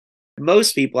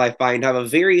most people I find have a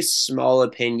very small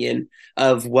opinion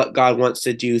of what God wants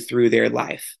to do through their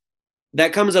life.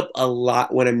 That comes up a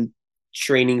lot when I'm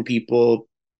training people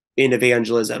in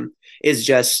evangelism, is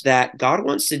just that God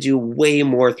wants to do way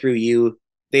more through you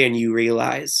than you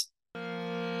realize.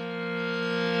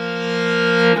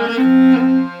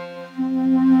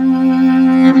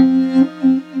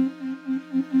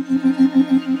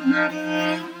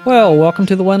 Well, welcome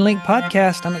to the One Link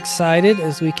podcast. I'm excited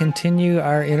as we continue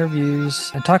our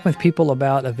interviews and talking with people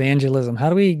about evangelism. How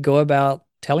do we go about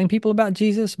telling people about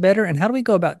Jesus better? And how do we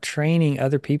go about training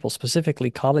other people, specifically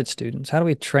college students? How do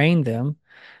we train them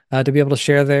to be able to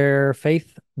share their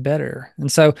faith better?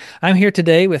 And so I'm here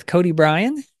today with Cody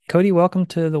Bryan. Cody, welcome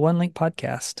to the One Link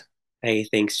podcast. Hey,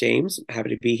 thanks, James. Happy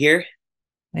to be here.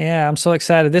 Yeah, I'm so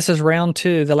excited. This is round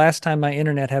two. The last time my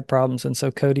internet had problems, and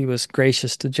so Cody was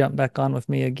gracious to jump back on with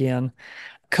me again.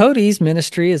 Cody's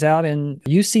ministry is out in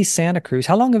UC Santa Cruz.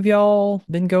 How long have y'all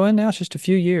been going now? It's just a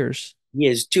few years. He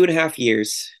is 2.5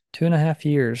 years. 2.5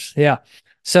 years. Yeah.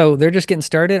 So they're just getting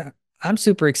started. I'm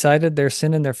super excited. They're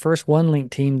sending their first One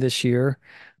Link team this year.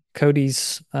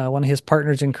 Cody's one of his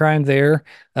partners in crime there,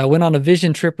 went on a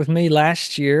vision trip with me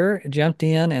last year, jumped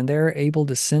in, and they're able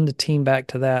to send a team back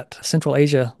to that Central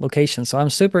Asia location. So I'm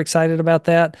super excited about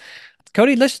that.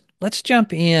 Cody, let's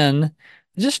jump in.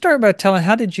 Just start by telling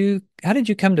how did you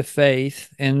come to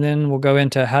faith, and then we'll go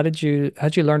into how did you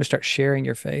learn to start sharing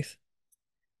your faith?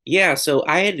 Yeah, so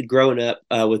I had grown up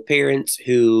with parents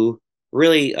who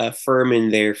really firm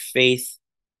in their faith.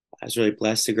 I was really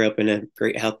blessed to grow up in a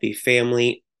great, healthy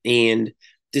family. And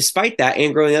despite that,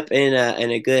 and growing up in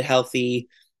a good, healthy,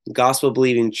 gospel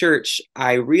believing church,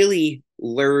 I really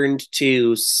learned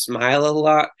to smile a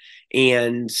lot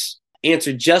and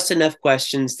answer just enough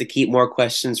questions to keep more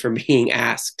questions from being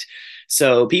asked.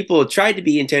 So people tried to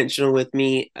be intentional with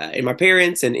me and my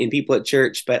parents and people at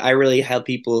church, but I really held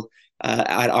people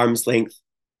at arm's length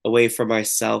away from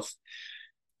myself.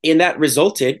 And that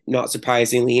resulted, not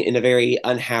surprisingly, in a very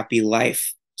unhappy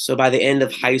life. So by the end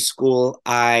of high school,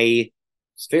 I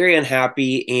was very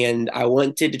unhappy and I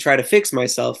wanted to try to fix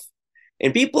myself.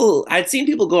 And I'd seen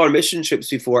people go on mission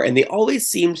trips before, and they always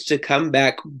seemed to come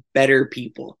back better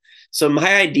people. So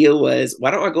my idea was, why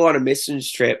don't I go on a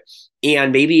missions trip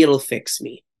and maybe it'll fix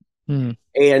me? Hmm.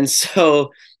 And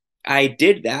so I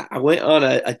did that. I went on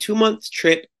a 2 month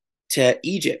trip to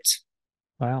Egypt,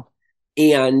 Wow.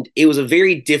 and it was a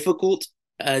very difficult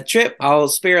trip. I'll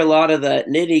spare a lot of the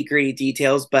nitty gritty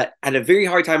details, but I had a very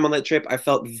hard time on that trip. I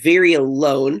felt very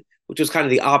alone, which was kind of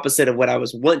the opposite of what I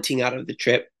was wanting out of the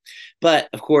trip. But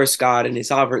of course, God and his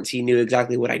sovereignty knew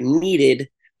exactly what I needed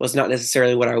was not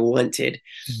necessarily what I wanted.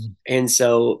 Mhm. And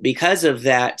so because of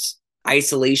that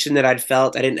isolation that I'd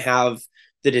felt, I didn't have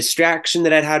the distraction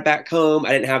that I'd had back home.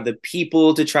 I didn't have the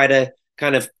people to try to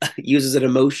kind of use as an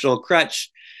emotional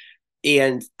crutch.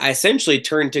 And I essentially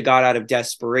turned to God out of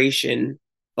desperation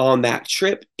on that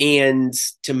trip. And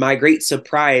to my great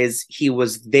surprise, he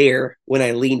was there when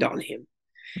I leaned on him.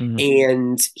 Mhm.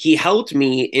 And he helped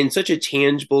me in such a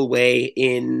tangible way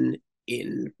in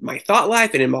my thought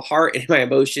life and in my heart and in my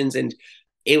emotions. And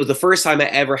it was the first time I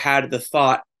ever had the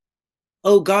thought,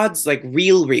 oh, God's like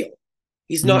real.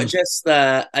 He's not Mhm. just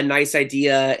a nice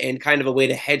idea and kind of a way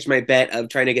to hedge my bet of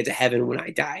trying to get to heaven when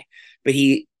I die, but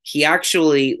he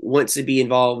actually wants to be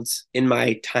involved in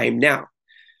my time now.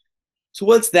 So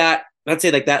once that, I'd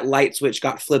say like that light switch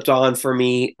got flipped on for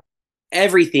me,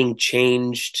 everything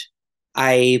changed.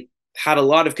 I had a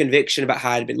lot of conviction about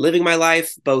how I'd been living my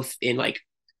life, both in like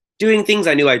doing things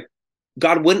I knew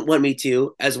God wouldn't want me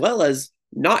to, as well as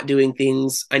not doing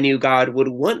things I knew God would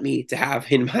want me to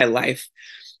have in my life.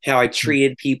 How I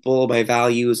treated people, my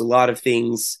values, a lot of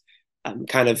things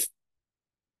kind of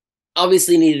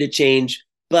obviously needed to change,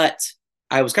 but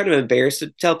I was kind of embarrassed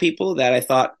to tell people that I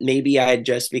thought maybe I had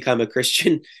just become a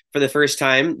Christian for the first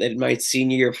time in my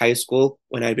senior year of high school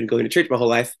when I'd been going to church my whole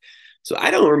life. So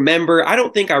I don't remember. I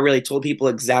don't think I really told people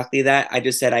exactly that. I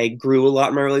just said I grew a lot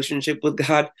in my relationship with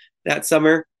God that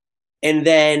summer. And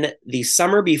then the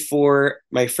summer before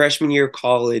my freshman year of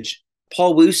college,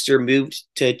 Paul Wooster moved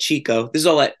to Chico. This is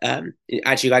all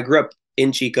actually, I grew up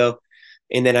in Chico,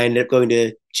 and then I ended up going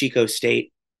to Chico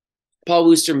State. Paul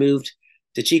Wooster moved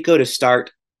to Chico to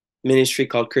start ministry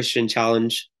called Christian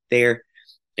Challenge there.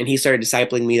 And he started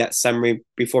discipling me that summer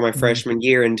before my Mhm. freshman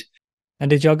year. And And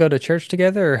did y'all go to church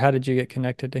together, or how did you get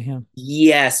connected to him?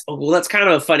 yes, well, that's kind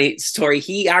of a funny story.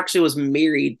 He actually was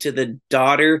married to the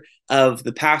daughter of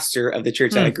the pastor of the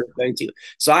church that I Hmm. grew up going to.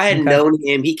 So I had Okay. known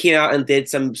him. He came out and did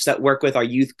some work with our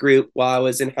youth group while I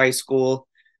was in high school.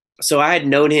 So I had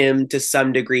known him to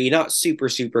some degree, not super,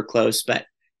 super close, but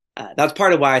That's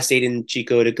part of why I stayed in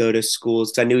Chico to go to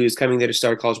schools, because I knew he was coming there to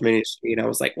start college ministry, and I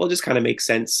was like, well, just kind of makes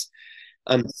sense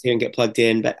here and get plugged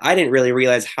in. But I didn't really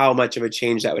realize how much of a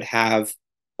change that would have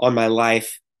on my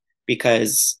life,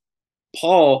 because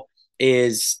Paul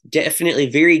is definitely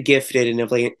very gifted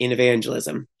in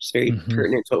evangelism. It's very Hmm.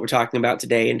 pertinent to what we're talking about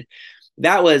today. And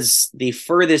that was the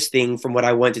furthest thing from what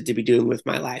I wanted to be doing with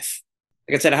my life.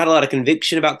 Like I said, I had a lot of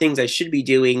conviction about things I should be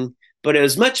doing, but it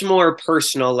was much more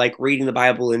personal, like reading the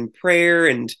Bible in prayer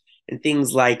and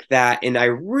things like that. And I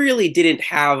really didn't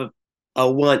have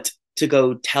a want to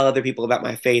go tell other people about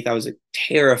my faith. I was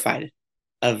terrified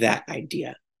of that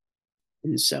idea.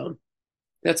 And so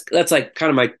that's like kind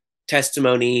of my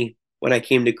testimony when I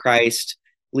came to Christ,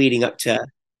 leading up to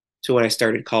when I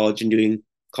started college and doing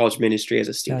college ministry as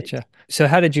a student. Gotcha. So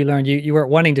how did you learn? You weren't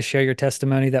wanting to share your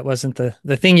testimony. That wasn't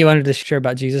the thing you wanted to share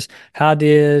about Jesus. How'd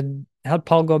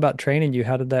Paul go about training you?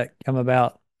 How did that come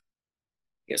about?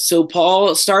 Yeah, so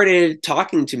Paul started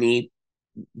talking to me,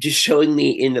 just showing me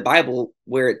in the Bible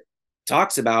where it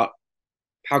talks about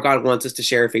how God wants us to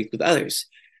share our faith with others,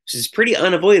 which is pretty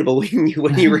unavoidable when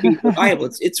you read the Bible.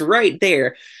 It's right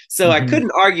there. So I Hmm.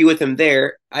 couldn't argue with him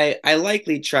there. I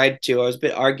likely tried to. I was a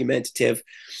bit argumentative,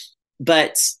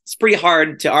 but it's pretty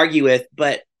hard to argue with.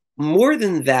 But more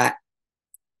than that,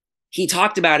 he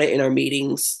talked about it in our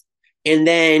meetings, and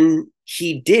then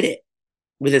he did it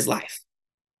with his life.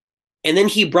 And then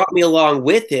he brought me along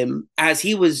with him as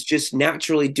he was just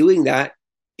naturally doing that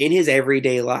in his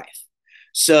everyday life.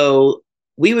 So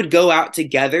we would go out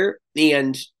together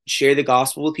and share the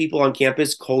gospel with people on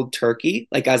campus cold turkey,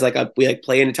 like as like we like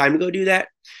play in a time to go do that.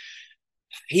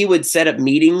 He would set up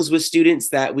meetings with students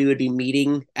that we would be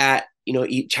meeting at,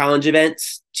 challenge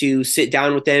events, to sit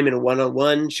down with them in a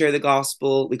one-on-one, share the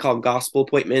gospel. We call them gospel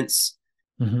appointments.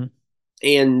 Hmm.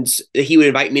 And he would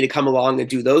invite me to come along and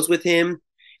do those with him.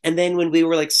 And then when we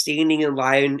were like standing in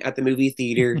line at the movie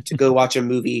theater to go watch a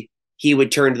movie, he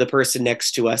would turn to the person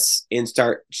next to us and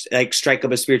start like strike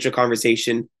up a spiritual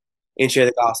conversation and share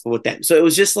the gospel with them. So it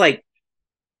was just like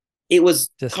it was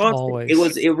Just constant. It always.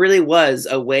 was it really was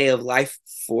a way of life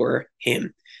for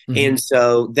him. Hmm. And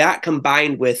so that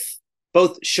combined with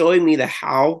both showing me the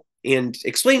how and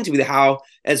explaining to me the how,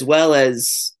 as well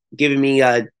as giving me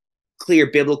a clear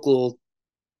biblical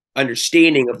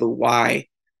understanding of the why,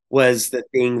 was the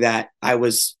thing that I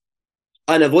was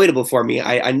unavoidable for me.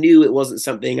 I knew it wasn't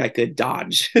something I could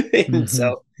dodge. Hmm.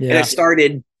 And I Yeah.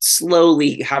 started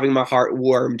slowly having my heart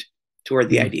warmed toward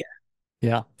the Mm. idea.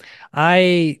 Yeah.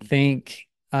 I think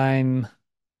I'm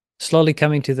slowly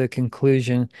coming to the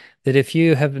conclusion that if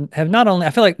you have not only,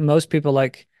 I feel like most people,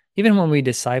 like even when we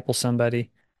disciple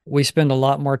somebody, we spend a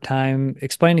lot more time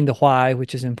explaining the why,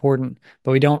 which is important,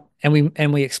 but we don't, and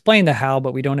we explain the how,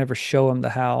 but we don't ever show them the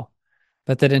how.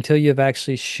 But that until you've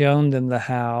actually shown them the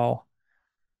how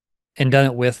and done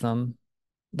it with them,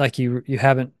 like you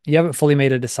haven't fully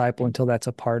made a disciple until that's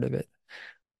a part of it.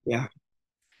 Yeah,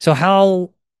 So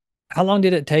how long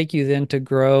did it take you then to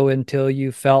grow until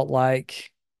you felt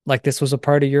like this was a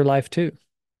part of your life too?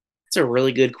 it's a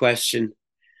really good question.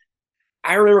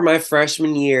 I remember my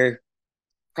freshman year,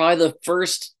 probably the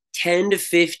first 10 to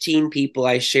 15 people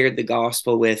I shared the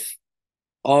gospel with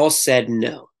all said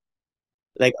no.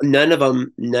 Like none of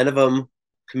them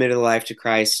committed their life to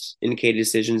Christ, indicated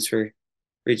decisions for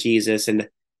Jesus. And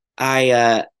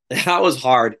that was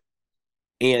hard.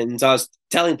 And so I was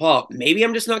telling Paul, maybe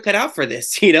I'm just not cut out for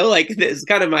this, like this is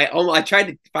kind of my own. I tried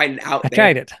to find it I out there.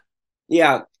 tried it.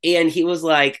 Yeah. And he was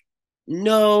like,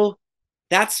 no,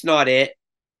 that's not it.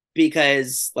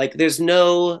 Because like there's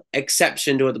no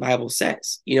exception to what the Bible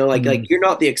says. Like Mm, you're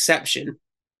not the exception.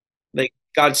 Like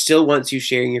God still wants you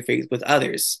sharing your faith with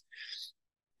others.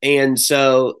 And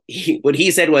so what he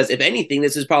said was, if anything,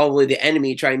 this is probably the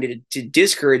enemy trying to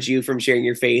discourage you from sharing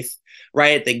your faith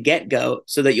right at the get go,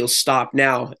 so that you'll stop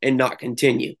now and not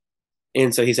continue.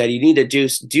 And so he said, you need to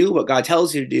do what God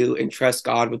tells you to do and trust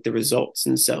God with the results.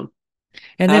 And so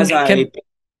and then as I,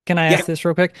 can I yeah, ask this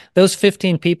real quick? Those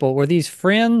 15 people, were these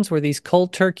friends? Were these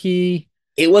cold turkey?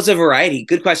 it was a variety.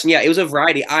 Good question. Yeah, it was a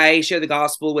variety. I shared the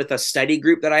gospel with a study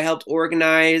group that I helped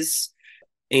organize.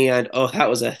 And oh,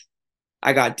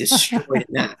 I got destroyed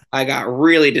in that. I got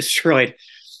really destroyed,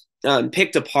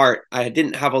 picked apart. I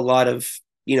didn't have a lot of,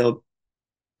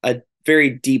 a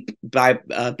very deep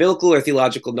biblical or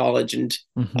theological knowledge. And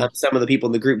Hmm. some of the people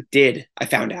in the group did, I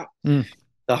found out Mm,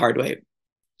 the hard way.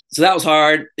 So that was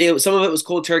hard. Some of it was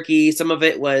cold turkey. Some of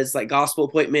it was like gospel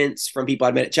appointments from people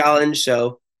I met at Challenge.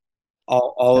 So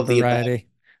all a of the above. variety.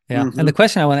 Yeah. And Mm-hmm. the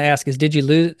question I want to ask is, did you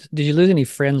lose any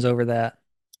friends over that?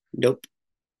 Nope.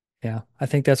 Yeah. I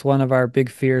think that's one of our big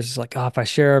fears is like, oh, if I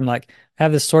share, I'm like,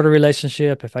 have this sort of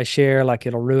relationship. If I share, like,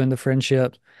 it'll ruin the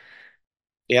friendship.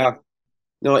 Yeah.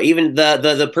 No, even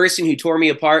the person who tore me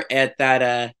apart at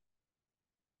that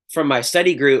from my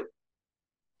study group,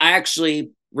 I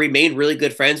actually remained really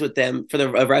good friends with them for the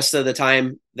rest of the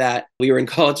time that we were in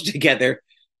college together.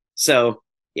 So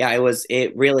yeah,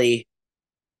 it really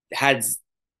had,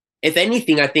 if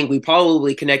anything, I think we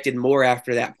probably connected more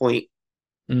after that point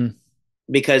Mm,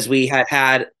 because we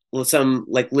had some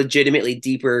like legitimately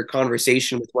deeper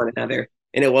conversation with one another.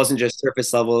 And it wasn't just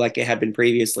surface level like it had been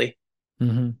previously.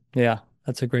 Yeah,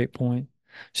 that's a great point.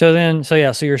 So then, so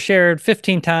yeah, so you're shared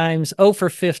 15 times, 0 for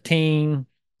 15.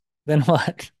 Then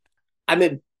what? I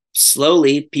mean,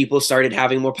 slowly people started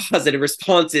having more positive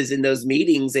responses in those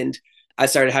meetings, and I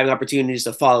started having opportunities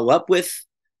to follow up with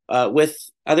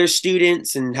other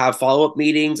students and have follow up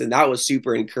meetings, and that was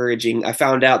super encouraging. I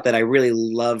found out that I really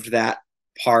loved that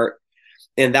part,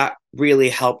 and that really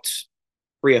helped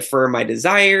reaffirm my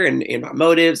desire and my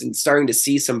motives, and starting to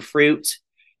see some fruit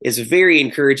is very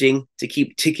encouraging to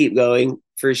keep going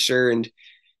for sure. And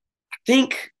I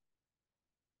think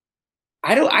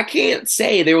I can't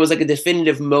say there was like a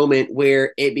definitive moment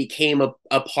where it became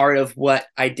a part of what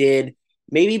I did.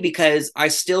 Maybe because I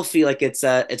still feel like it's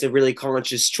a really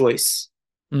conscious choice.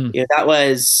 Mm, You know, that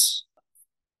was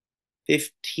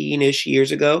 15-ish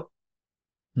years ago,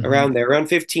 hmm around there, around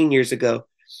 15 years ago.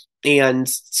 And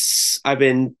I've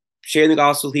been sharing the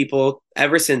gospel with people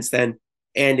ever since then.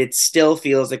 And it still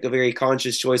feels like a very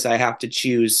conscious choice I have to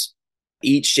choose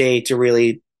each day to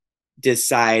really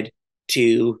decide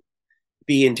to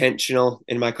be intentional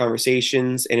in my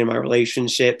conversations and in my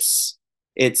relationships.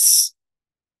 It's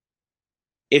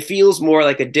it feels more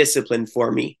like a discipline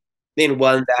for me than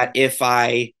one that if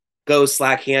I go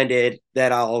slack handed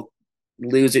that I'll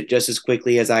lose it just as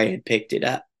quickly as I had picked it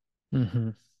up. hmm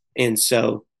And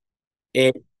so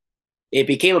it it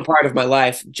became a part of my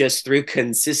life just through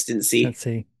consistency. Let's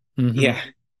see. hmm Yeah.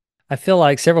 I feel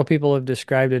like several people have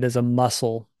described it as a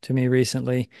muscle to me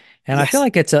recently. And I feel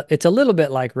Yes. like it's a little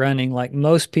bit like running. Like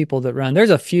most people that run, there's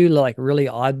a few like really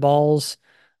oddballs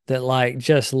that like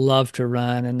just love to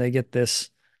run and they get this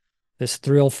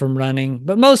thrill from running.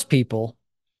 But most people,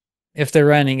 if they're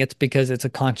running, it's because it's a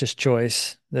conscious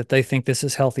choice that they think this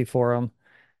is healthy for them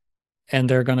and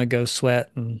they're going to go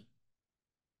sweat and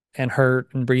hurt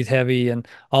and breathe heavy and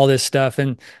all this stuff.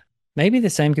 And maybe the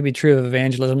same could be true of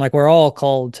evangelism. Like we're all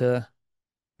called to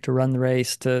run the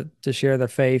race, to share their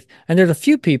faith. And there's a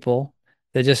few people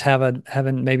that just have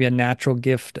maybe a natural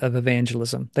gift of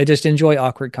evangelism. They just enjoy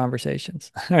awkward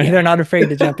conversations. Yeah. They're not afraid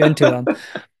to jump into them.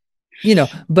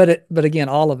 But again,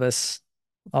 all of us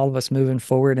moving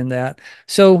forward in that.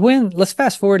 So let's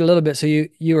fast forward a little bit. So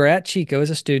you were at Chico as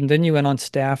a student, then you went on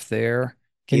staff there,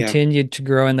 Yeah. continued to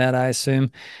grow in that, I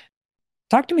assume.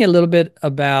 Talk to me a little bit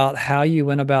about how you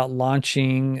went about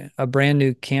launching a brand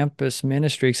new campus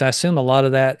ministry, because I assume a lot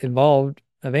of that involved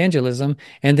evangelism.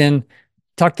 And then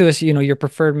talk to us, your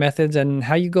preferred methods and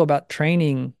how you go about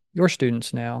training your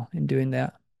students now in doing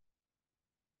that.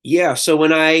 Yeah. So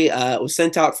when I was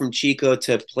sent out from Chico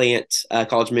to plant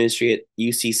college ministry at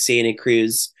UC Santa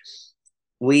Cruz,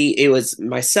 it was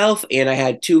myself and I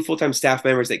had two full-time staff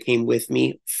members that came with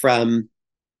me from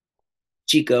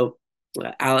Chico,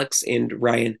 Alex and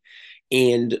Ryan.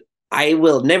 And I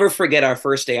will never forget our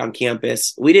first day on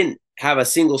campus. We didn't have a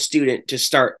single student to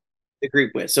start the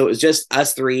group with. So it was just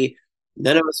us three.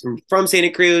 None of us from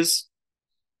Santa Cruz.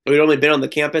 We'd only been on the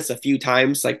campus a few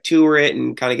times, like tour it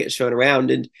and kind of get shown around.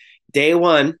 And day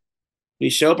one, we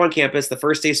show up on campus. The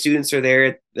first day students are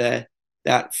there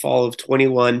that fall of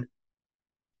 21.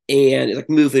 And it's like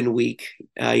move-in week.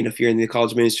 If you're in the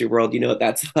college ministry world, you know what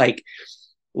that's like.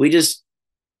 We just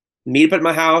meet up at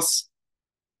my house,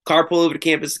 carpool over to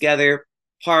campus together,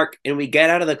 park, and we get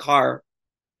out of the car.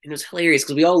 And it was hilarious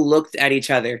because we all looked at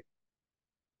each other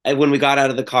when we got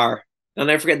out of the car. I'll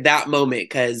never forget that moment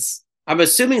because I'm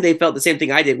assuming they felt the same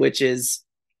thing I did, which is,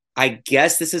 I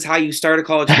guess this is how you start a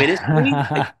college ministry.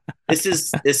 Like,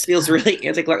 this feels really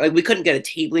anti-clerical. Like we couldn't get a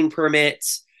tabling permit.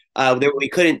 We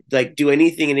couldn't like do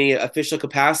anything in any official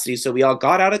capacity. So we all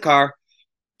got out of the car,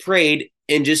 prayed,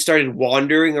 and just started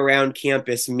wandering around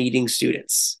campus meeting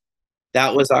students.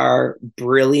 That was our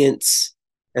brilliant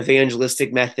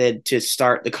evangelistic method to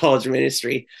start the college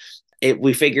ministry.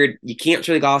 We figured you can't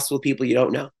share the gospel with people you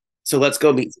don't know. So let's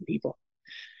go meet some people.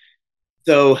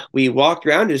 So we walked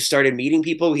around and started meeting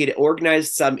people. We had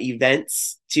organized some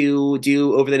events to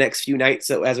do over the next few nights.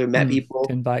 So as we met To people,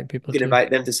 invite we people could to. invite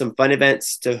them to some fun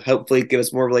events to hopefully give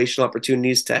us more relational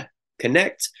opportunities to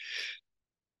connect.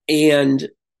 And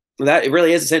that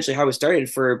really is essentially how we started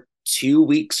for 2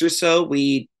 weeks or so,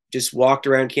 we just walked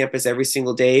around campus every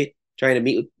single day trying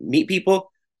to meet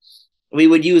people. We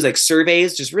would use like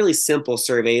surveys, just really simple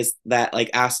surveys that like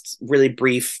asked really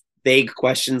brief, vague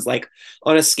questions like,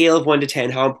 on a scale of 1 to 10,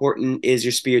 how important is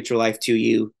your spiritual life to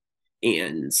you?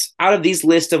 And out of these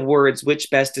list of words,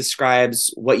 which best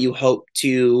describes what you hope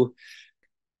to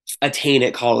attain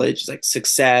at college? Like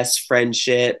success,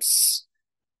 friendships,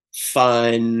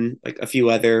 fun, like a few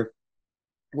other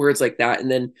words like that. And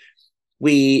then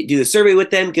we do the survey with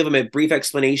them, give them a brief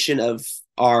explanation of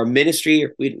our ministry,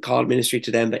 or we didn't call it ministry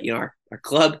to them, but our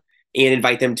club, and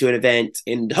invite them to an event.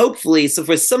 And hopefully, so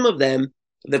for some of them,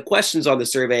 the questions on the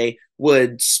survey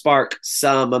would spark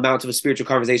some amount of a spiritual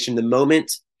conversation in the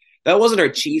moment. That wasn't our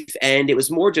chief end. It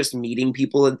was more just meeting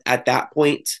people at that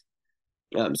point.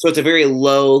 So it's a very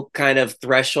low kind of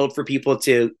threshold for people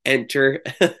to enter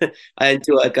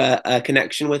into like a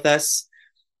connection with us.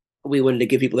 We wanted to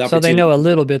give people the So they opportunity. know a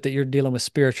little bit that you're dealing with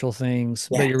spiritual things,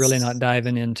 but you're really not Yes.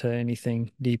 diving into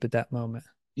anything deep at that moment.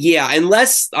 Yeah,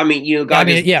 unless I mean, Yeah, I God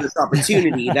mean, gives us yeah. this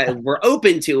opportunity that we're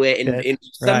open to it, and, Good. and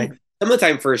Right. some of the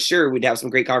time for sure we'd have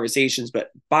some great conversations, but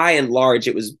by and large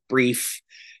it was brief,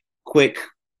 quick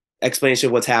explanation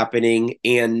of what's happening,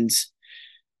 and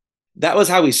that was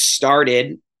how we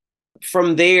started.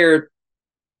 From there,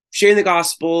 sharing the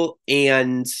gospel,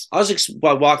 and I'll just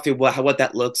walk through what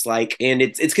that looks like, and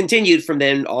it's continued from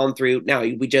then on through now.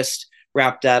 We just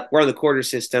wrapped up. We're on the quarter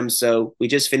system, so we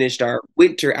just finished our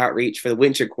winter outreach for the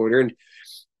winter quarter, and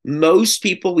most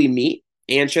people we meet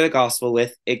and share the gospel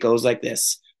with, it goes like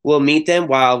this. We'll meet them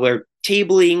while we're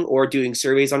tabling or doing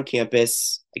surveys on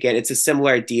campus. Again, it's a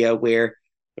similar idea where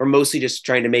we're mostly just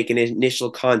trying to make an initial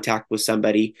contact with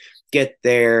somebody, get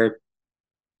their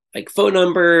like phone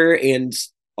number, and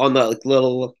on the like,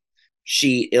 little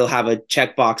sheet, it'll have a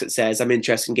checkbox that says, I'm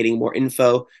interested in getting more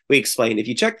info. We explain, if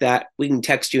you check that, we can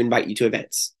text you, invite you to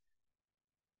events.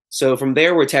 So from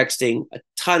there, we're texting a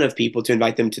ton of people to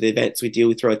invite them to the events we do.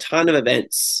 We throw a ton of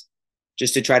events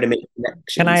just to try to make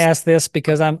Can I connections. ask this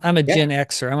because I'm a Yeah, Gen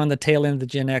Xer. I'm on the tail end of the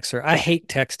Gen Xer. I hate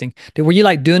texting. Were you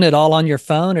like doing it all on your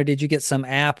phone, or did you get some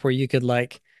app where you could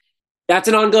like? that's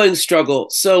an ongoing struggle.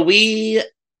 So we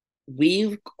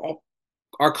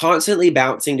are constantly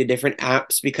bouncing to different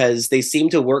apps because they seem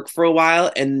to work for a while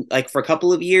and like for a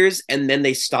couple of years, and then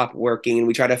they stop working and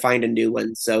we try to find a new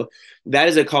one. So that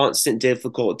is a constant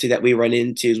difficulty that we run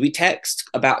into. Is we text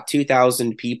about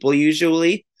 2,000 people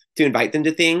usually to invite them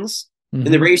to things, and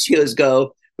the Mhm. ratios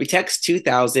go, we text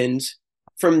 2,000.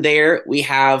 From there we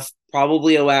have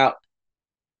probably about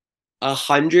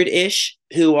 100-ish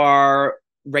who are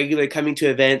regularly coming to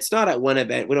events, not at one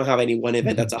event. We don't have any one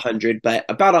event Mhm. that's 100, but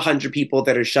about 100 people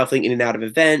that are shuffling in and out of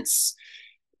events.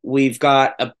 We've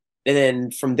got and then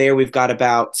from there, we've got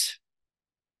about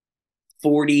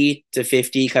 40 to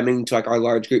 50 coming to like our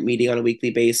large group meeting on a weekly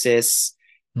basis.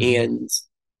 Mhm. And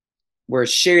we're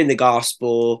sharing the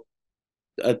gospel.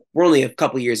 We're only a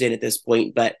couple years in at this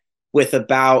point, but with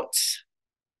about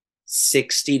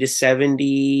 60 to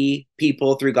 70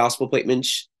 people through gospel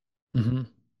appointments Mhm.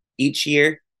 each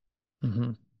year.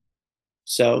 Mhm.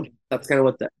 So that's kind of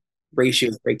what the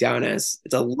ratios break down as.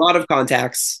 It's a lot of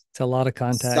contacts, It's a lot of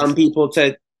some contacts. people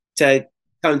to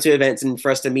come to events and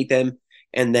for us to meet them,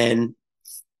 and then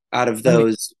out of Let me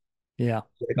those, Yeah.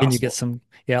 the Then you get gospel. some.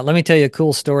 Yeah. Let me tell you a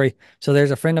cool story. So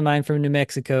there's a friend of mine from New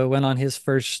Mexico, went on his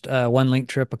first one link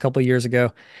trip a couple of years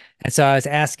ago. And so I was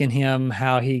asking him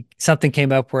how something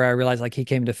came up where I realized like he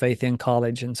came to faith in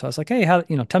college. And so I was like, hey,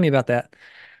 tell me about that.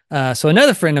 So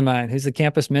another friend of mine who's the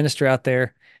campus minister out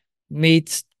there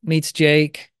meets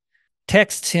Jake,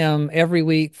 texts him every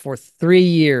week for 3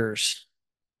 years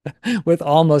with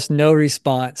almost no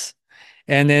response.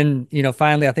 And then,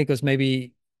 finally, I think it was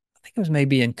maybe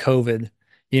in COVID,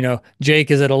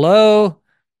 Jake is at a low,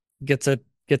 gets a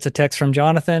gets a text from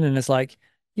Jonathan and it's like,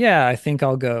 yeah, I think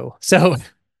I'll go. So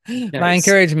my Nice.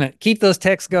 encouragement, keep those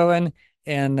texts going.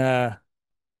 And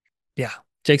yeah,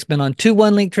 Jake's been on 2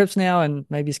 1 link trips now, and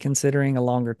maybe he's considering a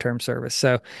longer term service.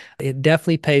 So it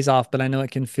definitely pays off, but I know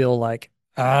it can feel like,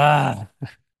 ah.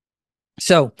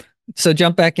 So so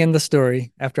jump back in the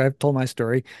story after I've told my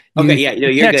story. Okay, You yeah, no,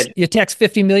 you you're text good. you text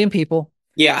 50 million people.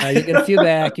 Yeah. You get a few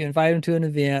back, you invite them to an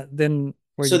event, then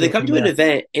where'd So you they go come from to an there?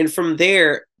 event, and from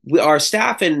there, our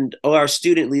staff and our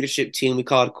student leadership team, we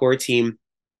call it a core team.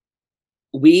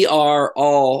 We are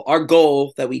all, our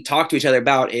goal that we talk to each other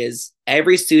about is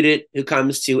every student who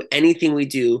comes to anything we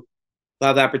do will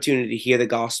have the opportunity to hear the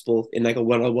gospel in like a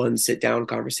one-on-one sit down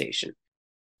conversation.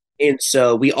 And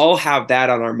so we all have that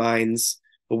on our minds,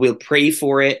 but we'll pray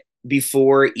for it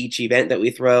before each event that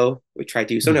we throw. We try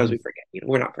to, sometimes Hmm. we forget,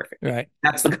 we're not perfect. Right.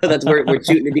 That's where we're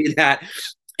shooting to do that.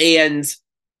 And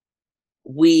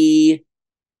we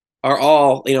are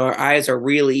all, our eyes are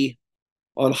really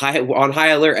on high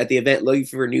alert at the event, looking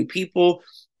for new people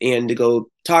and to go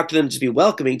talk to them, just be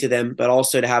welcoming to them, but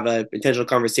also to have a intentional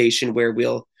conversation where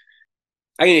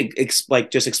I can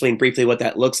just explain briefly what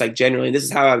that looks like generally. And this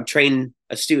is how I would train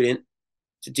a student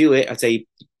to do it. I'd say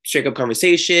straight up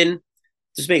conversation,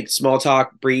 just make small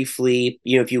talk briefly,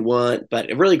 if you want,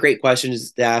 but a really great question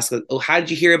is to ask, like, oh, how did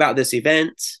you hear about this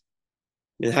event?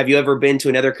 Have you ever been to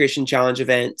another Christian Challenge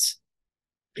event?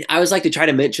 I always like to try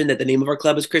to mention that the name of our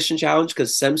club is Christian Challenge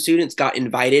because some students got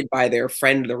invited by their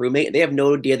friend or their roommate. They have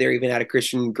no idea they're even at a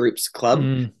Christian group's club.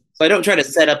 Mm. So I don't try to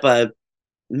set up a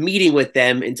meeting with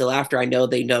them until after I know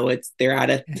they're at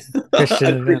a, Christian a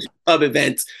event. Christian club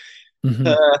event.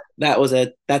 Mm-hmm.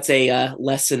 That's a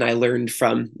lesson I learned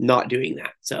from not doing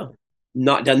that. So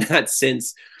not done that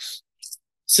since.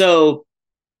 So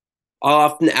I'll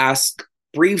often ask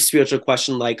brief spiritual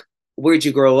question like, where'd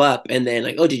you grow up? And then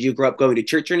like, oh, did you grow up going to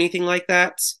church or anything like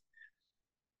that?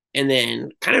 And then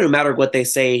kind of no matter what they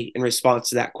say in response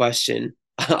to that question,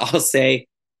 I'll say,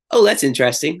 oh, that's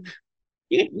interesting.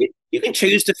 You can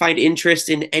choose to find interest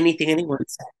in anything anyone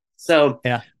says. So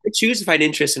Yeah. I choose to find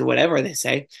interest in whatever they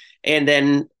say. And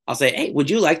then I'll say, hey, would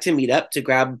you like to meet up to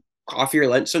grab coffee or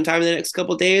lunch sometime in the next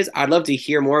couple of days? I'd love to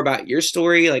hear more about your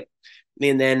story.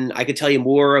 And then I could tell you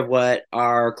more of what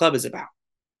our club is about.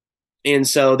 And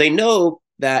so they know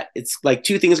that it's like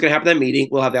two things are going to happen in that meeting.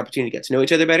 We'll have the opportunity to get to know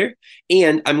each other better.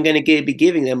 And I'm going to be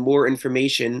giving them more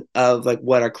information of like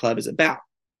what our club is about.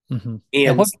 Mm-hmm.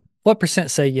 And And what percent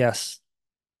say yes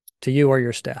to you or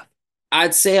your staff?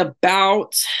 I'd say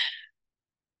about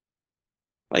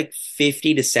like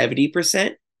 50 to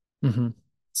 70% Mm-hmm.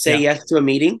 say Yeah. yes to a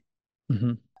meeting.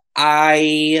 Mm-hmm.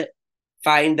 I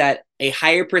find that a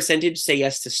higher percentage say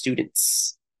yes to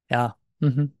students. Yeah.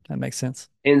 Mm-hmm. That makes sense.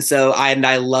 And so I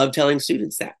love telling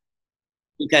students that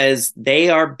because they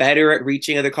are better at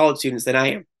reaching other college students than I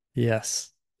am.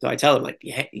 Yes. So I tell them like,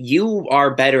 yeah, you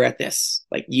are better at this.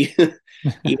 Like you, even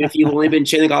if you've only been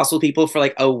sharing the gospel with people for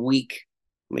like a week,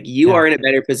 like you Yeah. are in a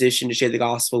better position to share the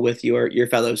gospel with your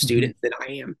fellow Mm-hmm. students than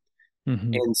I am.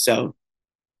 Mm-hmm. And so,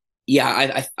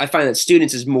 yeah, I find that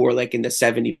students is more like in the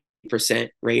 70%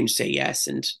 range say yes,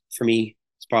 and for me,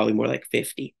 it's probably more like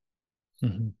 50.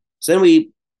 Mm-hmm. So then we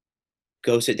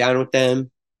go sit down with them.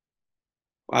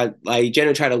 I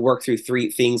generally try to work through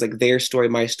three things like their story,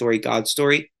 my story, God's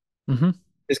story, Mm-hmm.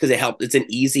 just because it helps. It's an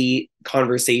easy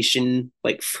conversation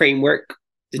like framework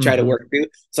to try to Mm-hmm. work through,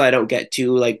 so I don't get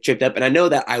too like tripped up. And I know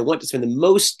that I want to spend the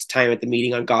most time at the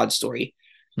meeting on God's story,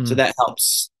 so Mm-hmm. that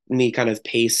helps me kind of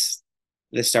pace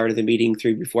the start of the meeting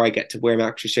through before I get to where I'm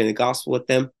actually sharing the gospel with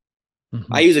them.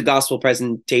 Mm-hmm. I use a gospel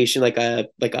presentation like a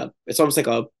it's almost like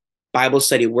a Bible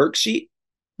study worksheet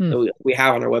that we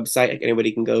have on our website. Like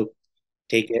anybody can go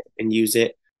take it and use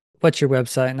it. What's your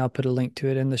website? And I'll put a link to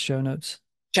it in the show notes.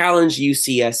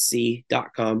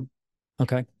 Challengeucsc.com.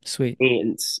 Okay, sweet.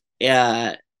 And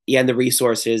yeah, and the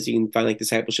resources you can find like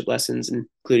discipleship lessons,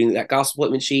 including that gospel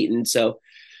appointment sheet. And so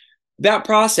that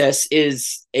process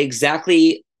is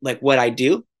exactly like what I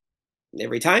do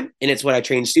every time. And it's what I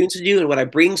train students to do and what I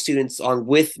bring students on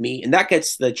with me. And that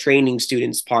gets the training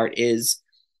students part is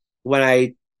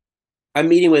when I'm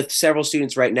meeting with several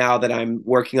students right now that I'm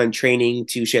working on training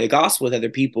to share the gospel with other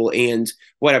people. And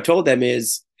what I've told them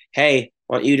is, hey,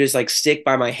 why don't you just like stick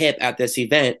by my hip at this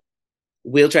event?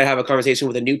 We'll try to have a conversation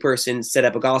with a new person, set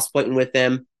up a gospel appointment with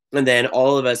them, and then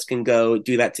all of us can go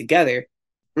do that together.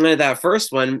 And then that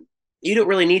first one, you don't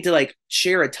really need to like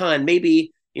share a ton.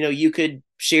 Maybe, you could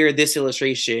share this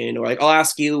illustration or like I'll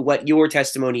ask you what your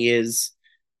testimony is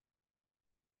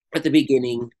at the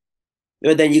beginning.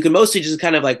 But then you can mostly just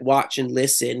kind of like watch and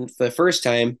listen for the first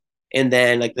time. And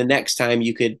then like the next time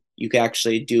you could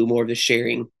actually do more of the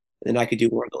sharing and then I could do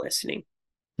more of the listening.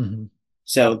 Mm-hmm. Yeah.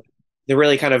 So to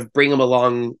really kind of bring them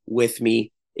along with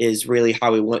me is really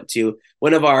how we want to.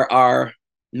 One of our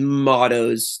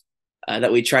mottos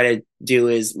that we try to do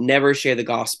is never share the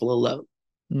gospel alone.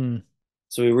 Mm.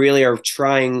 So we really are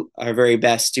trying our very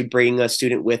best to bring a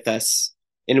student with us.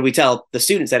 And we tell the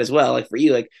students that as well, like for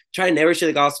you, like try to never share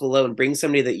the gospel alone. Bring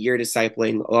somebody that you're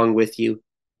discipling along with you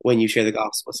when you share the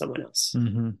gospel with someone else.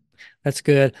 Mm-hmm. That's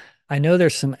good. I know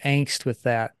there's some angst with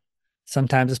that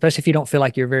sometimes, especially if you don't feel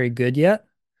like you're very good yet.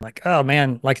 Like, oh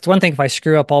man, like it's one thing if I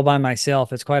screw up all by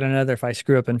myself. It's quite another if I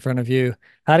screw up in front of you.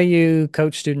 How do you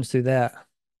coach students through that?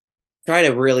 Try to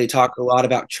really talk a lot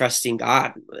about trusting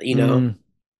God. Mm,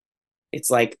 It's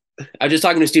like I was just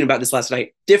talking to a student about this last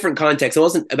night. Different context. It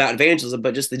wasn't about evangelism,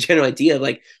 but just the general idea of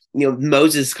like,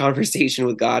 Moses' conversation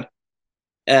with God.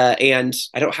 And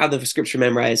I don't have the scripture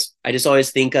memorized. I just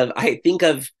always think of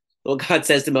what God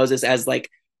says to Moses as like,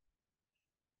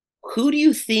 who do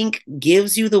you think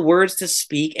gives you the words to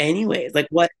speak anyways?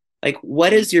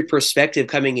 What is your perspective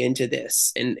coming into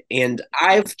this? And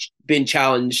I've been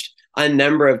challenged a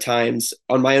number of times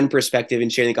on my own perspective in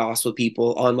sharing the gospel with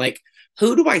people on like,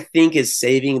 who do I think is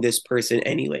saving this person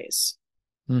anyways?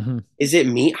 Mm-hmm. Is it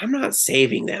me? I'm not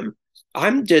saving them.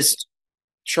 I'm just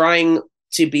trying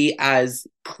to be as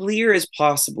clear as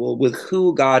possible with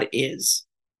who God is,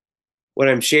 what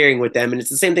I'm sharing with them. And it's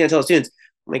the same thing I tell students.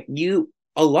 I'm like,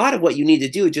 a lot of what you need to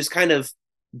do is just kind of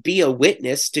be a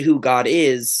witness to who God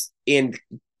is and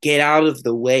get out of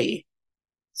the way.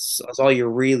 So that's all you're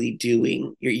really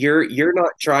doing. You're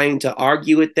not trying to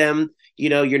argue with them.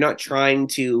 You're not trying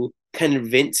to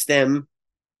convince them.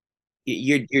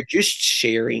 You're just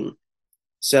sharing.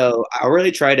 So I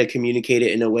really try to communicate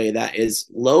it in a way that is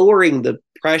lowering the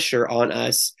pressure on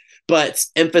us, but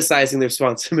emphasizing the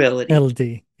responsibility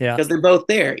LD. Yeah, because they're both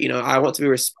there. I want to be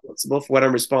responsible for what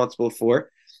I'm responsible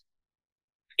for.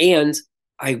 And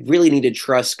I really need to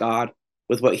trust God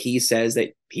with what he says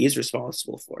that he is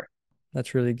responsible for.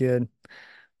 that's really good.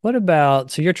 What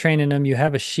about, so you're training them, you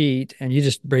have a sheet and you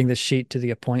just bring the sheet to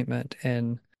the appointment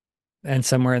and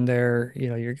somewhere in there,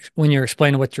 when you're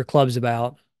explaining what your club's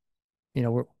about,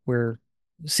 we're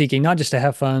seeking not just to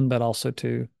have fun, but also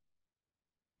to,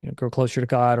 grow closer to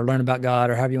God or learn about God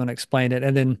or however you want to explain it.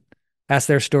 And then ask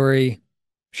their story,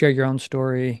 share your own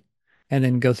story, and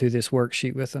then go through this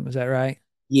worksheet with them. Is that right?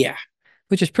 Yeah.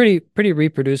 Which is pretty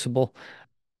reproducible.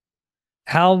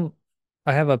 How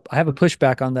I have a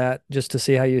pushback on that just to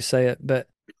see how you say it, but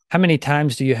how many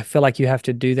times do you feel like you have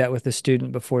to do that with the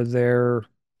student before they're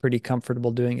pretty comfortable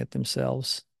doing it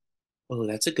themselves? Oh,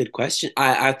 that's a good question.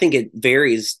 I think it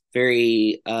varies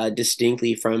very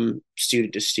distinctly from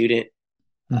student to student.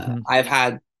 Hmm. I've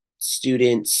had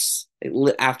students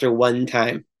after one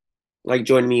time like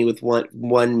join me with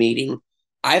one meeting.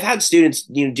 I've had students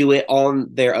do it on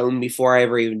their own before I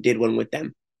ever even did one with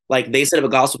them. Like they set up a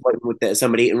gospel appointment with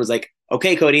somebody and was like,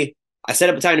 "Okay, Cody, I set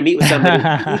up a time to meet with somebody.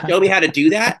 Can you show me how to do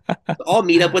that?" So I'll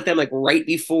meet up with them like right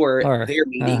before Or, their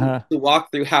meeting uh-huh. to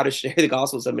walk through how to share the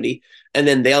gospel with somebody, and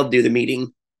then they'll do the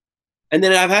meeting. And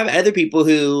then I've had other people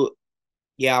who,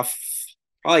 yeah,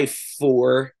 probably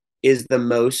four is the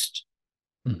most.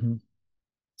 Hmm.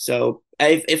 So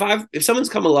if someone's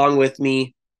come along with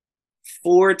me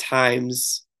four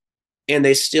times and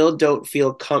they still don't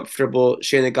feel comfortable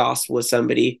sharing the gospel with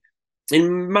somebody,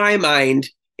 in my mind,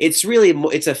 it's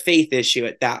a faith issue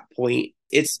at that point.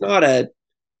 It's not a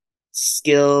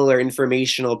skill or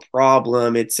informational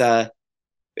problem. It's a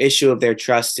issue of their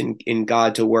trust in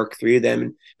God to work through them.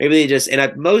 And maybe they just,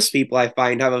 most people I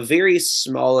find have a very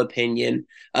small opinion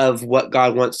of what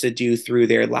God wants to do through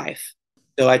their life.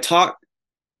 So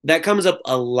that comes up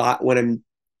a lot when I'm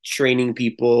training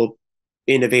people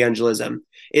in evangelism,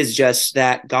 is just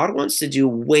that God wants to do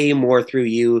way more through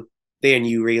you than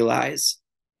you realize.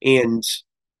 And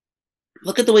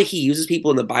look at the way he uses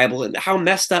people in the Bible and how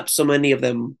messed up so many of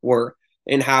them were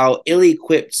and how ill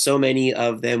equipped so many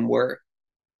of them were.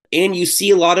 And you see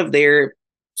a lot of their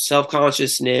self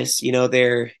consciousness,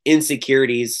 their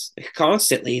insecurities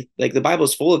constantly. Like the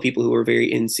Bible's full of people who are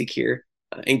very insecure,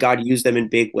 and God used them in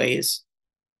big ways.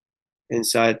 And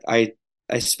so I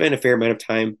spend a fair amount of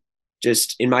time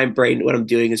just in my brain. What I'm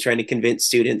doing is trying to convince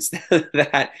students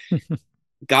that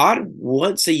God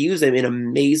wants to use them in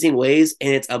amazing ways,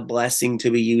 and it's a blessing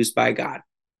to be used by God.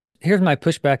 Here's my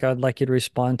pushback I'd like you to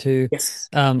respond to. Yes.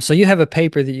 So you have a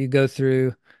paper that you go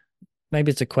through. Maybe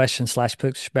it's a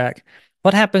question/pushback.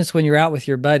 What happens when you're out with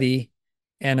your buddy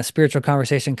and a spiritual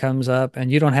conversation comes up and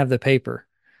you don't have the paper?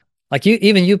 Like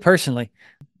even you personally,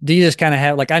 do you just kind of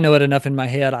have like, I know it enough in my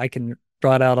head, I can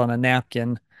draw it out on a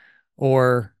napkin?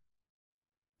 Or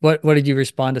what did you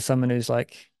respond to someone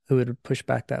who would push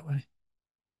back that way?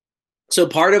 So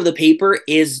part of the paper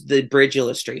is the bridge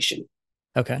illustration.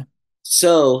 Okay.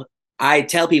 So I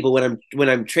tell people when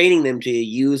I'm training them to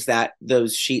use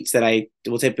those sheets that I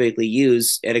will typically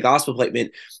use at a gospel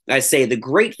appointment, I say the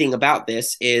great thing about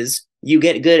this is you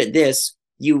get good at this.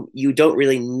 You don't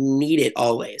really need it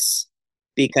always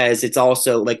because it's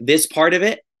also like this part of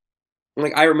it.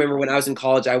 Like I remember when I was in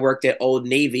college, I worked at Old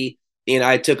Navy and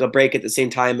I took a break at the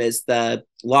same time as the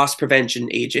loss prevention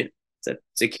agent. It's a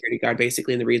security guard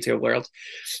basically in the retail world,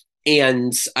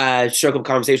 and struck up a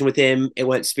conversation with him. It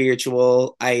went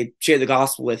spiritual. I shared the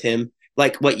gospel with him,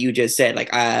 like what you just said.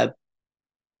 Like I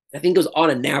think it was on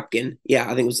a napkin. Yeah, I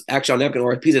think it was actually on a napkin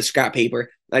or a piece of scrap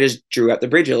paper. I just drew out the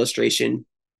bridge illustration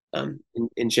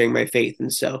in sharing my faith.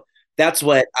 And so that's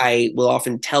what I will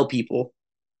often tell people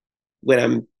when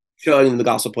I'm showing them the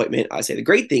gospel appointment, I say the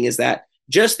great thing is that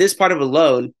just this part of it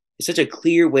alone is such a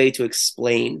clear way to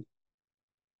explain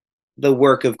the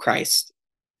work of Christ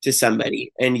to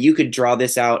somebody. And you could draw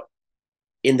this out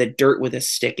in the dirt with a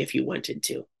stick if you wanted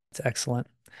to. It's excellent.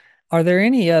 Are there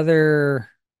any other,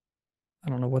 I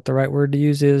don't know what the right word to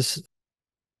use is,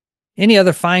 any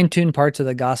other fine-tuned parts of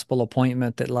the gospel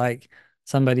appointment that like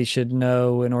somebody should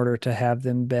know in order to have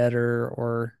them better?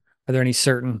 Or are there any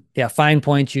certain, fine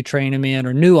points you train them in,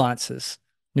 or nuances?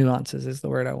 Nuances is the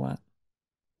word I want.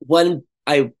 One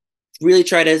I really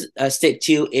try to stick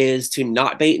to is to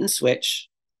not bait and switch.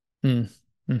 Mm.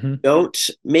 Mm-hmm. Don't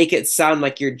make it sound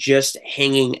like you're just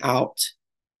hanging out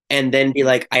and then be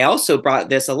like, I also brought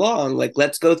this along. Like,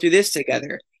 let's go through this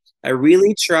together. I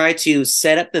really try to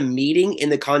set up the meeting in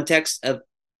the context of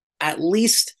at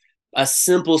least a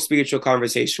simple spiritual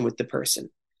conversation with the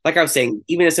person. Like I was saying,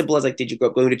 even as simple as like, did you grow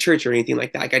up going to church or anything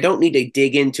like that? Like, I don't need to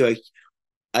dig into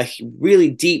a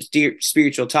really deep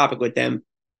spiritual topic with them,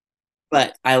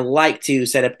 but I like to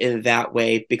set up in that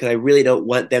way because I really don't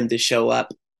want them to show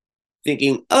up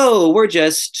thinking, oh, we're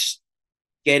just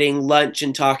getting lunch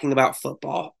and talking about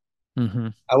football. Mm-hmm.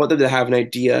 I want them to have an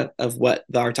idea of what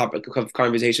our topic of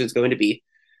conversation is going to be.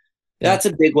 Yeah. That's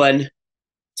a big one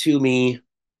to me.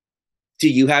 Do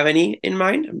you have any in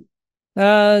mind?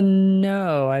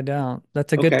 No, I don't.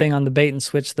 That's a good Okay. thing on the bait and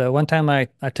switch, though. One time I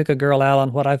took a girl out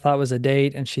on what I thought was a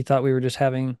date, and she thought we were just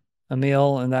having a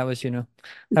meal, and that was, that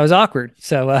was awkward.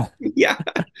 So, Yeah.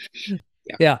 Yeah.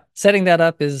 yeah, setting that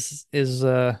up is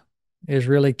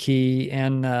really key.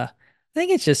 And I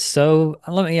think it's just so,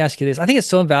 let me ask you this. I think it's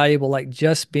so invaluable, like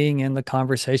just being in the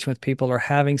conversation with people or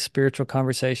having spiritual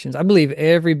conversations. I believe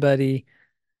everybody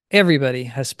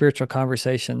has spiritual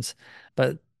conversations,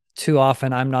 but too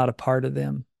often I'm not a part of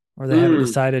them, or they haven't Mm.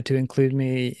 decided to include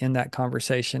me in that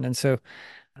conversation. And so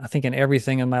I think in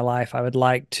everything in my life, I would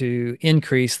like to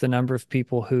increase the number of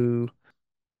people who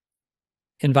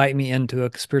invite me into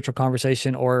a spiritual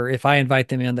conversation, or if I invite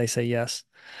them in, they say yes.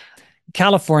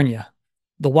 California,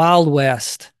 the Wild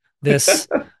West, this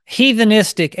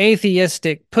heathenistic,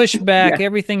 atheistic, pushback, Yeah.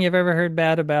 everything you've ever heard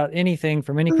bad about anything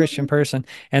from any Christian person.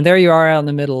 And there you are out in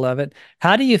the middle of it.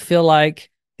 How do you feel like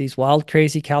these wild,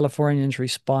 crazy Californians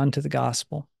respond to the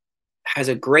gospel? Has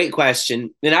a great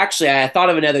question. And actually, I thought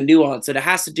of another nuance that it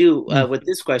has to do Mm, with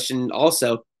this question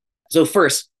also. So,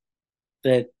 first,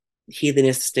 the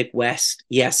heathenistic West.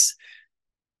 Yes,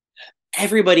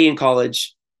 everybody in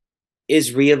college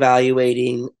is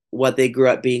reevaluating what they grew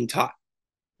up being taught.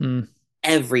 mm,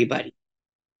 Everybody.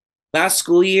 Last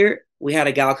school year, we had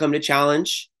a gal come to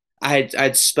challenge.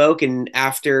 I'd spoken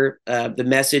after the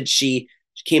message. She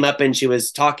came up and she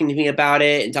was talking to me about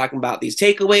it and talking about these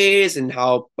takeaways and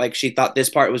how like she thought this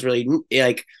part was really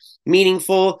like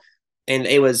meaningful, and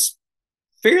it was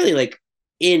fairly like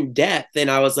in depth. And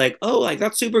I was like, oh, like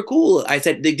that's super cool. I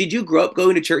said, did you grow up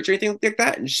going to church or anything like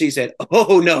that? And she said,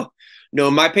 oh no, no,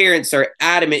 my parents are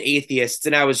adamant atheists,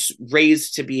 and I was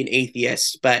raised to be an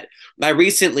atheist. But I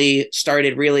recently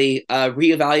started really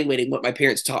reevaluating what my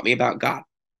parents taught me about God.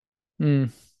 mm,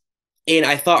 And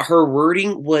I thought her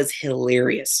wording was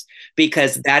hilarious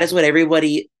because that is what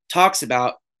everybody talks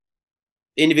about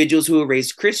individuals who are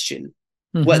raised Christian,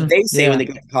 what mm-hmm. they say when Yeah.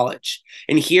 they go to college.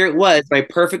 And here it was, my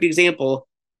perfect example.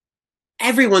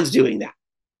 Everyone's doing that.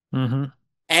 Mm-hmm.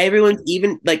 Everyone's,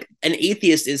 even like an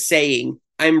atheist is saying,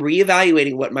 I'm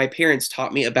reevaluating what my parents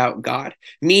taught me about God,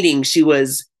 meaning she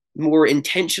was more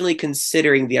intentionally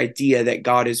considering the idea that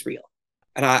God is real.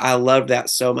 And I love that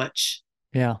so much.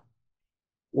 Yeah.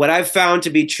 What I've found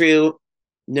to be true,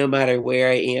 no matter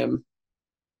where I am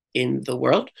in the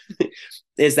world,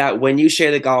 is that when you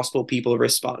share the gospel, people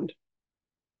respond.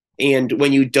 And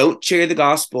when you don't share the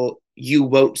gospel, you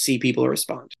won't see people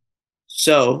respond.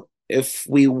 So if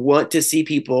we want to see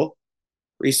people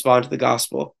respond to the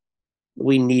gospel,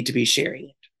 we need to be sharing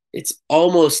it. It's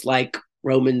almost like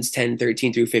Romans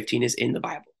 10:13 through 15 is in the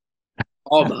Bible.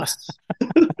 Almost.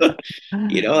 Like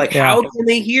Yeah. how can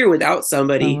they hear without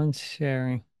somebody, Someone's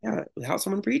sharing. yeah, without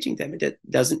someone preaching to them? It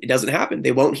doesn't happen.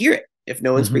 They won't hear it if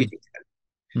no one's Mm-hmm. preaching to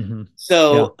them. Mm-hmm. Yeah.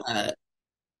 So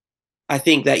I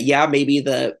think that, yeah, maybe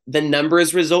the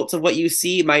numbers results of what you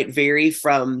see might vary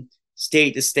from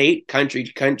state to state, country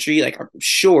to country. Like,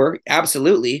 sure,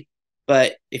 absolutely.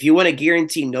 But if you want to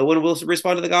guarantee no one will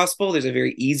respond to the gospel, there's a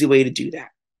very easy way to do that.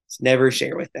 It's never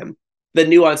share with them. The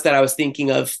nuance that I was thinking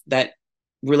of that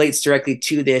relates directly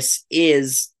to this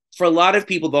is, for a lot of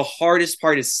people, the hardest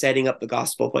part is setting up the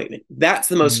gospel appointment. That's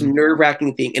the most Mm,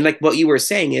 nerve-wracking thing. And like what you were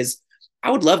saying is, I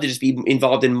would love to just be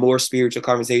involved in more spiritual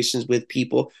conversations with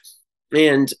people.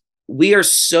 And we are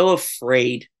so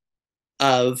afraid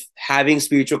of having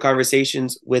spiritual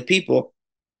conversations with people,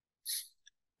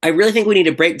 I really think we need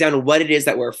to break down what it is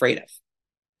that we're afraid of.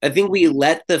 I think we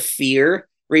let the fear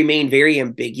remain very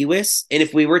ambiguous. And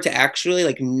if we were to actually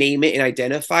like name it and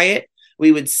identify it,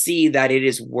 we would see that it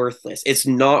is worthless. It's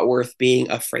not worth being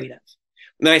afraid of.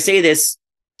 And I say this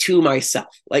to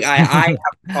myself. Like I have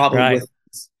a problem Right. with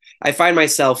this. I find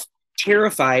myself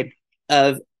terrified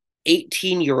of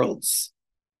 18-year-olds,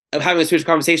 of having a spiritual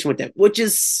conversation with them, which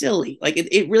is silly. Like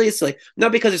it really is silly.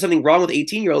 Not because there's something wrong with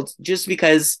 18-year-olds, just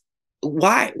because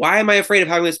why? Why am I afraid of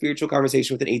having a spiritual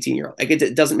conversation with an 18-year-old? Like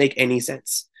it doesn't make any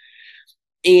sense.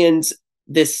 And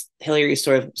this hilarious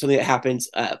story of something that happened.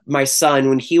 My son,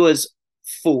 when he was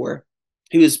 4,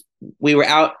 he was we were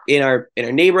out in our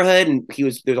neighborhood, and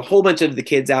there's a whole bunch of the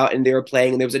kids out, and they were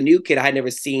playing, and there was a new kid I had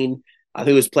never seen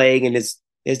who was playing, and his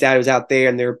dad was out there,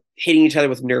 and they're hitting each other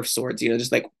with Nerf swords,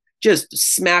 just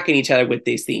smacking each other with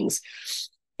these things.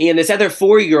 And this other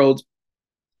 4-year-old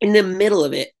in the middle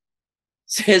of it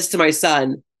says to my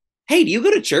son, "Hey, do you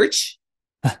go to church?"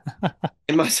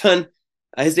 And my son,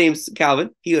 his name's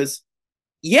Calvin, he goes,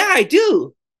 "Yeah, I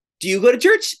do. Do you go to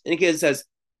church?" And the kid says,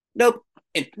 "Nope."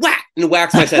 And whack, and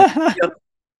whacks my son.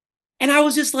 And I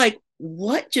was just like,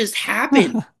 what just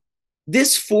happened?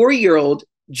 This 4-year-old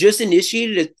just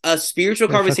initiated a spiritual Spiritual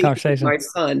conversation with conversation. my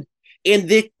son, and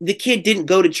the kid didn't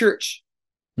go to church.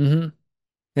 Mm-hmm.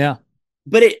 Yeah.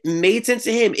 But it made sense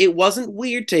to him. It wasn't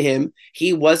weird to him.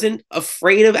 He wasn't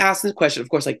afraid of asking the question. Of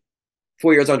course, like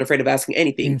 4 years aren't afraid of asking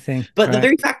anything. Anything. But the Right.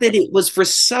 very fact that it was for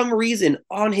some reason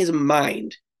on his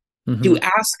mind Mm-hmm. to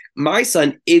ask my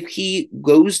son if he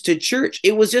goes to church,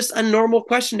 it was just a normal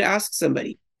question to ask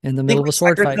somebody. In the I think middle of we a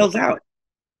sword psych fight. ourselves out.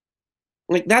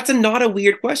 Like that's not a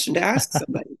weird question to ask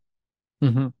somebody.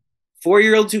 Mm-hmm.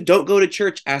 4-year-olds who don't go to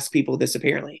church ask people this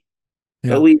apparently,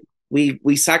 but Yeah.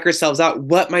 we psych ourselves out.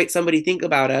 What might somebody think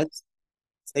about us?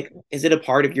 It's like, is it a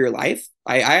part of your life?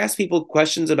 I ask people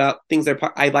questions about things that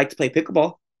I like to play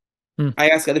pickleball. I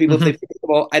ask other people if they Mm-hmm.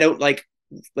 play pickleball. I don't like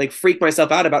freak myself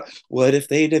out about what if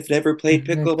they'd have never played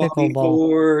pickleball Pickleball.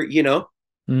 before.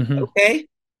 Mm-hmm. Okay,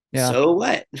 Yeah. so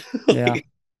what? Yeah. Like,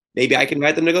 maybe I can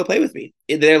invite them to go play with me.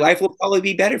 Their life will probably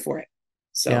be better for it.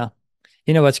 Yeah. So,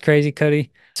 You know what's crazy,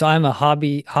 Cody? So I'm a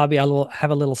hobby. I will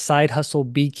have a little side hustle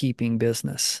beekeeping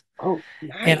business. oh,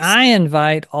 And nice. I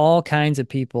invite all kinds of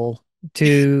people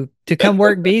to come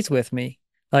work bees with me,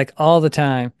 like all the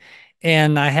time.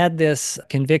 And I had this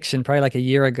conviction probably like a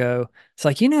year ago. It's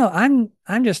like,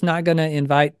 I'm just not going to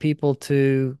invite people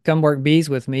to come work bees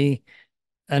with me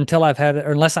until I've had it,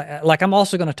 or unless I'm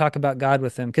also going to talk about God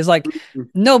with them. Because like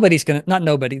nobody's going to, not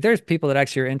nobody, there's people that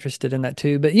actually are interested in that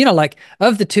too. But like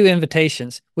of the two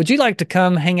invitations, would you like to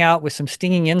come hang out with some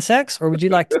stinging insects, or would you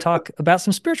like to talk about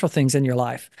some spiritual things in your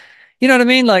life? You know what I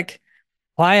mean? Like,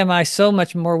 why am I so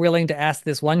much more willing to ask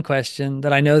this one question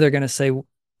that I know they're going to say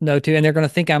no to, and they're going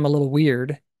to think I'm a little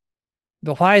weird?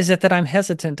 But why is it that I'm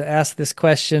hesitant to ask this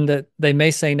question that they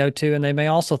may say no to, and they may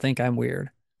also think I'm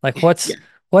weird? Like, Yeah,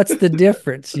 what's the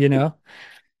difference, you know?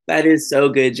 that is so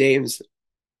good, James.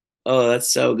 Oh,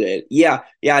 that's so good. Yeah,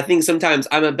 yeah. I think sometimes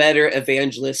I'm a better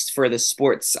evangelist for the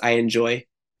sports I enjoy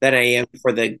than I am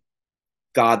for the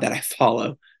God that I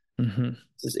follow. Hmm.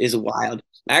 This is wild.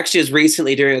 Actually, as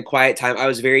recently during a quiet time, I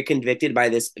was very convicted by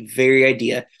this very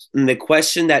idea. And the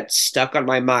question that stuck on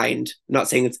my mind, I'm not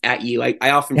saying it's at you.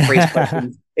 I often phrase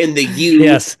questions in the you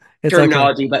Yes, it's okay.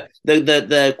 terminology, but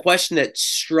the question that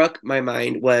struck my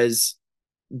mind was,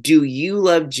 do you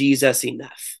love Jesus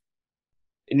enough?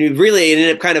 And it really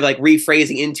ended up kind of like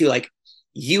rephrasing into like,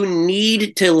 you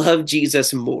need to love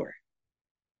Jesus more.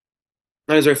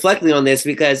 I was reflecting on this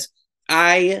because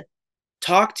I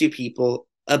talk to people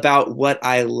about what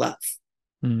I love.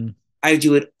 Mm-hmm. I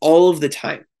do it all of the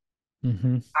time.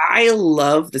 Mm-hmm. I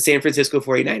love the San Francisco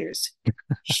 49ers.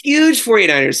 Huge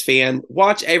 49ers fan.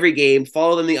 Watch every game,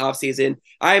 follow them in the offseason.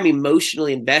 I am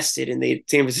emotionally invested in the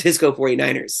San Francisco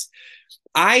 49ers.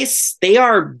 They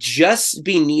are just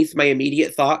beneath my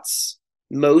immediate thoughts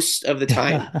most of the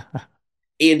time.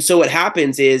 And so what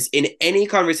happens is in any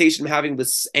conversation I'm having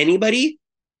with anybody,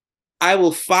 I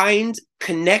will find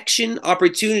connection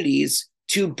opportunities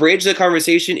to bridge the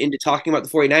conversation into talking about the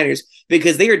 49ers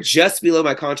because they are just below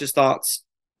my conscious thoughts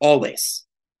always.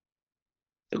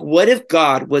 Like, what if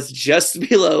God was just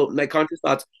below my conscious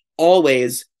thoughts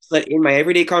always? So that in my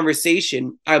everyday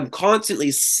conversation, I'm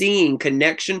constantly seeing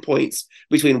connection points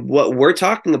between what we're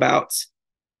talking about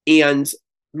and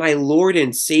my Lord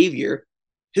and Savior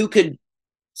who could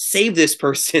save this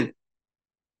person.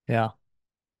 Yeah.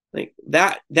 Like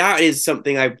that is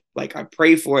something I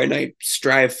pray for and I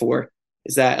strive for,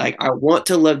 is that like I want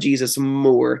to love Jesus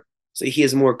more So he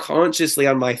is more consciously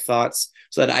on my thoughts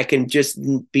so that I can just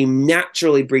be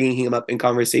naturally bringing him up in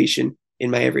conversation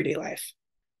in my everyday life.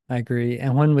 I agree.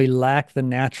 And when we lack the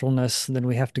naturalness, then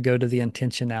we have to go to the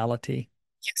intentionality.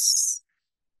 Yes.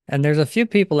 And there's a few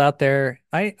people out there,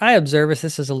 I observe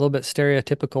this is a little bit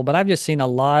stereotypical, but I've just seen a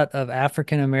lot of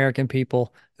African American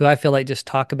people who I feel like just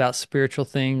talk about spiritual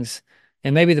things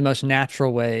in maybe the most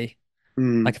natural way.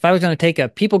 Mm, Like if I was going to take a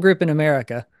people group in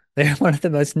America, they're one of the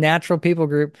most natural people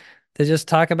group to just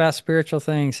talk about spiritual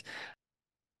things,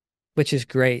 which is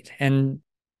great. And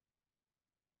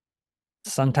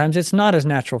sometimes it's not as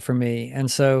natural for me. And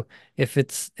so if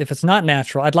it's not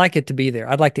natural, I'd like it to be there.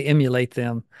 I'd like to emulate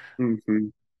them.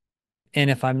 mhm. And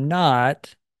if I'm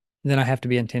not, then I have to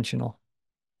be intentional.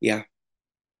 Yeah.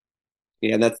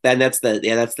 Yeah, that's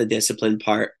the discipline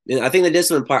part. And I think the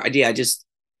discipline part, yeah, just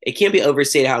it can't be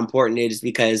overstated how important it is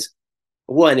because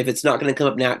one, if it's not going to come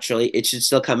up naturally, it should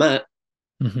still come up.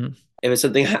 Hmm. If it's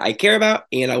something I care about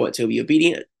and I want to be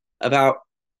obedient about,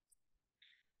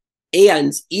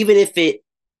 and even if it,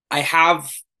 I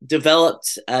have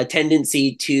developed a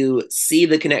tendency to see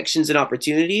the connections and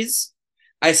opportunities,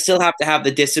 I still have to have the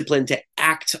discipline to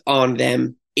act on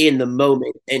them in the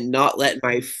moment and not let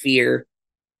my fear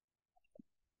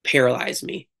paralyze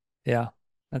me. Yeah,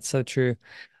 that's so true.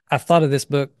 I've thought of this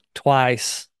book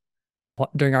twice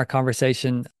during our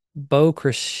conversation. Bo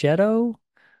Crescetto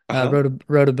Uh-huh.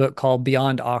 wrote a book called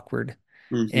Beyond Awkward,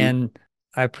 Mm-hmm. and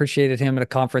I appreciated him at a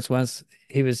conference once.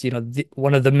 He was,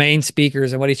 one of the main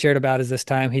speakers, and what he shared about is this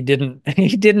time he didn't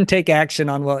he didn't take action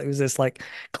on it was this like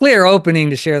clear opening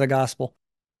to share the gospel.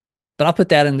 But I'll put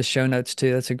that in the show notes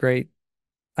too. That's a great.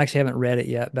 I actually haven't read it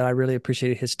yet, but I really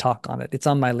appreciated his talk on it. It's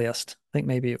on my list. I think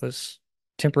maybe it was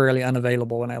temporarily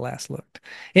unavailable when I last looked.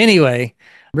 Anyway,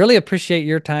 really appreciate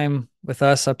your time with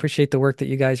us. I appreciate the work that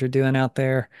you guys are doing out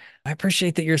there. I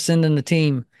appreciate that you're sending the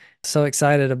team. So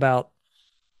excited about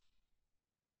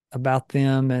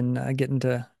them and getting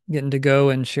to go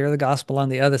and share the gospel on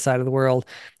the other side of the world.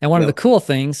 And one of the Yep. cool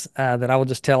things that I will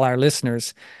just tell our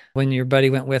listeners, when your buddy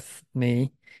went with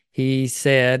me, he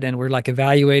said, and we're like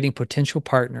evaluating potential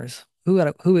partners. Who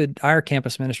would our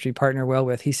campus ministry partner well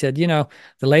with? He said, the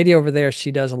lady over there,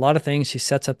 she does a lot of things. She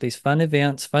sets up these fun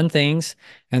events, fun things,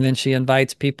 and then she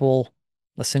invites people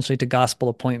essentially to gospel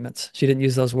appointments. She didn't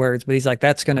use those words, but he's like,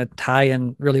 that's going to tie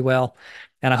in really well.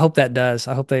 And I hope that does.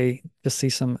 I hope they just see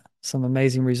some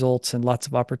amazing results and lots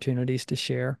of opportunities to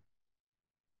share.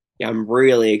 Yeah, I'm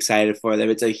really excited for them.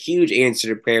 It's a huge answer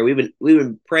to prayer. We've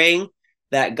been praying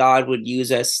that God would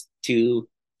use us to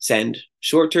send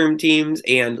short-term teams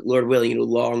and, Lord willing,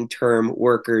 long-term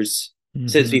workers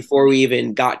since Hmm. before we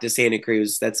even got to Santa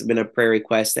Cruz. That's been a prayer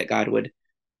request that God would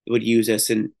use us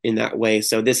in that way.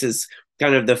 So this is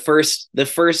kind of the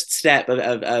first step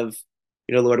of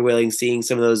Lord willing, seeing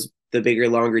some of those the bigger,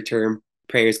 longer term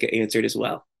prayers get answered as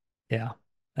well. Yeah,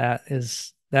 that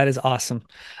is awesome.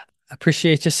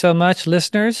 Appreciate you so much,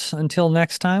 listeners. Until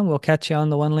next time, we'll catch you on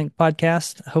the One Link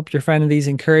podcast. I hope you're finding these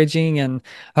encouraging, and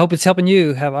I hope it's helping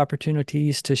you have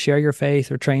opportunities to share your faith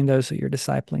or train those that you're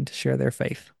discipling to share their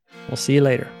faith. We'll see you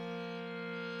later.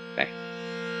 Bye.